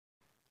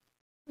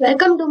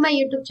Welcome to my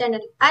YouTube channel.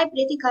 I'm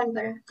Preeti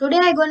Khanpara. Today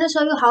I'm going to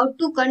show you how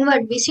to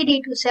convert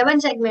BCD to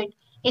 7 segment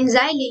in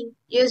Xilinx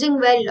using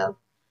Verilog.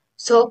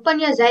 So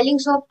open your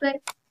Xilinx software.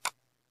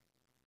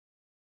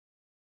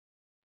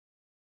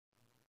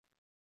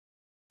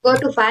 Go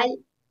to File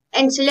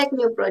and select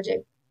New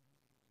Project.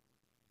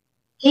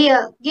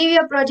 Here, give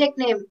your project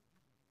name.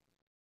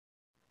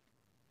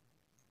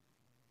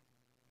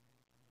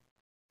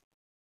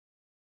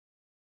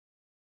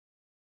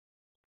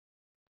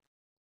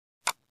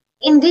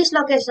 In this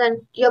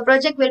location, your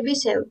project will be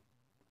saved.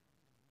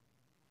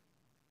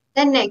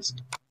 Then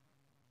next.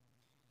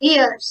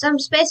 Here, some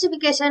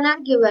specifications are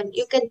given.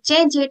 You can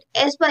change it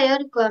as per your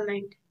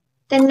requirement.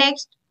 Then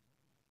next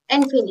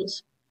and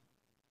finish.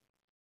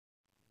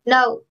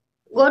 Now,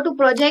 go to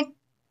Project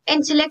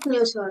and select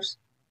New Source.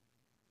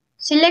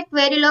 Select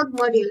Verilog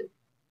module.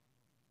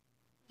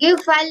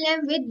 Give file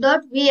name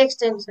with .v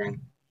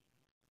extension.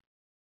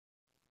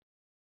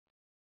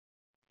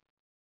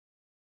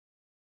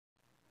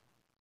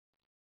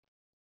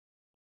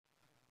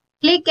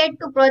 Click Add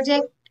to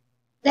project,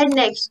 then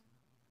next.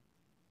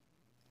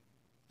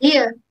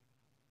 Here,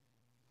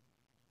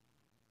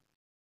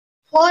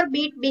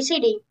 4-bit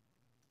BCD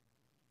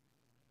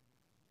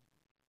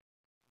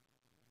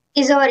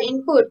is our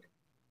input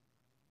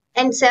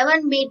and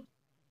 7-bit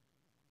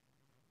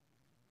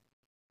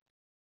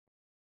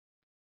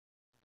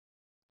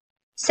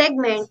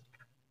segment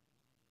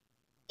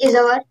is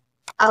our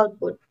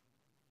output.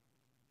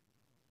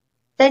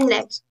 Then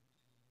next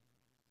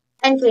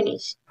and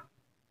finish.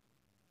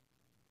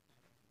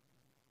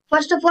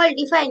 First of all,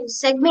 define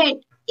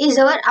segment is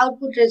our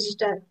output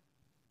register.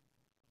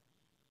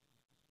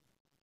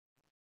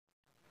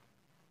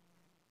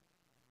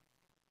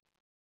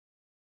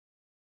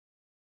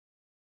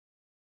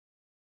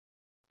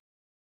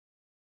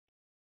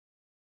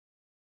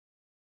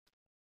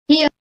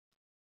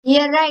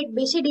 Here write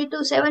BCD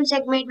to 7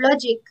 segment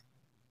logic.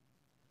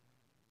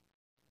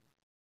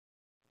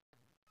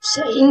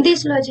 So in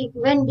this logic,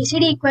 when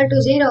BCD equal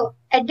to 0,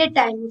 at that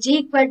time G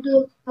equal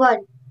to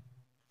 1,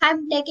 I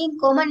am taking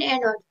common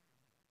anode.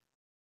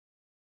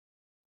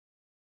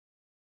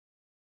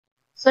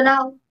 So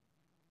now,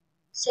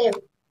 save.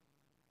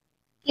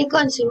 Click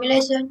on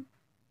simulation,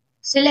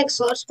 select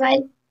source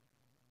file,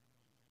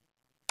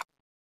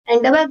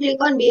 and double click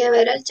on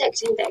behavioral check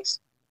syntax.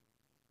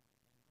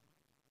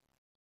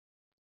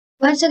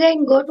 Once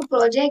again, go to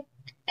project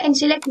and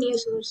select new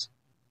source.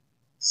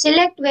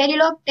 Select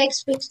Verilog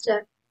text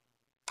fixture.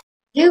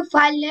 Give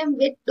file name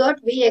with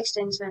 .v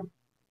extension.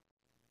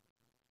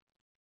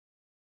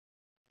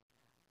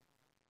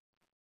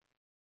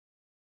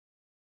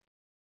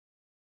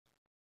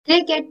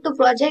 Click Add to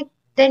project,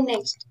 then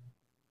next,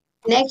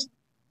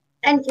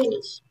 and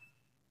finish.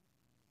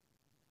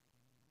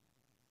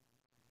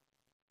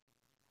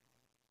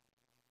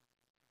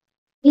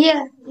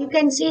 Here you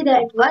can see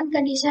that one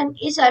condition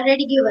is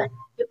already given.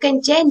 You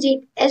can change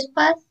it as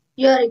per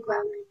your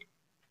requirement.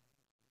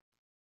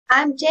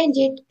 I am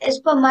changing it as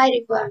per my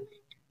requirement.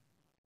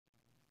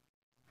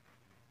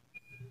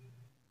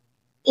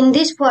 In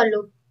this for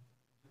loop,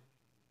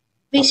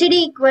 BCD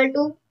equal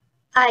to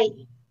I.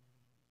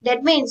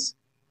 That means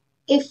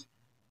if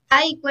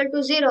I equal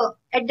to 0,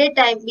 at that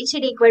time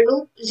BCD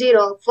equal to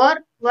 0 for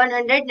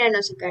 100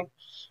 nanosecond.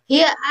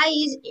 Here I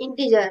is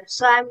integer,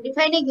 so I am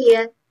defining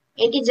here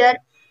integer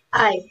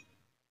I.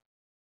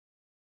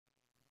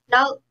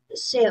 Now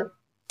save.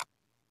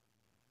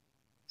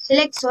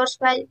 Select source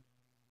file.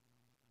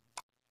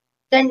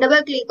 Then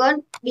double click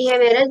on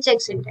behavioral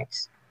check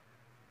syntax.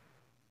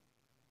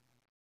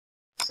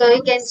 So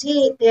you can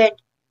see that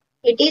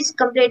it is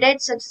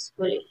completed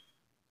successfully.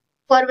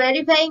 For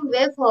verifying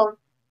waveform,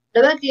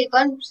 double click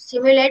on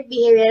simulate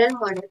behavioral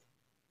model.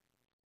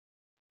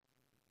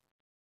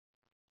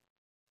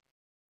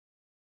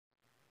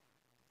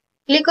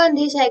 Click on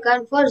this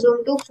icon for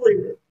zoom to full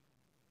view.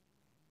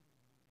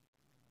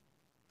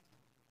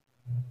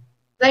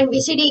 When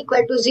BCD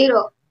equal to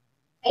 0,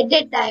 at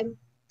that time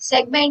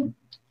segment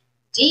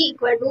G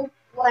equal to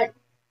 1.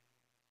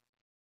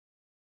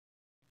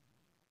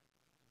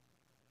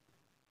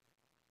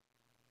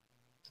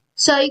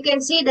 So you can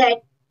see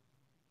that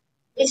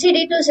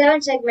BCD to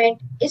 7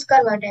 segment is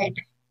converted.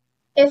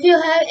 If you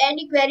have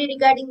any query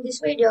regarding this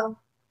video,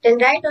 then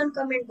write on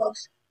comment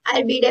box.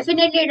 I'll be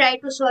definitely try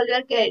to solve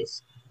your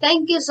queries.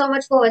 Thank you so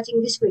much for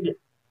watching this video.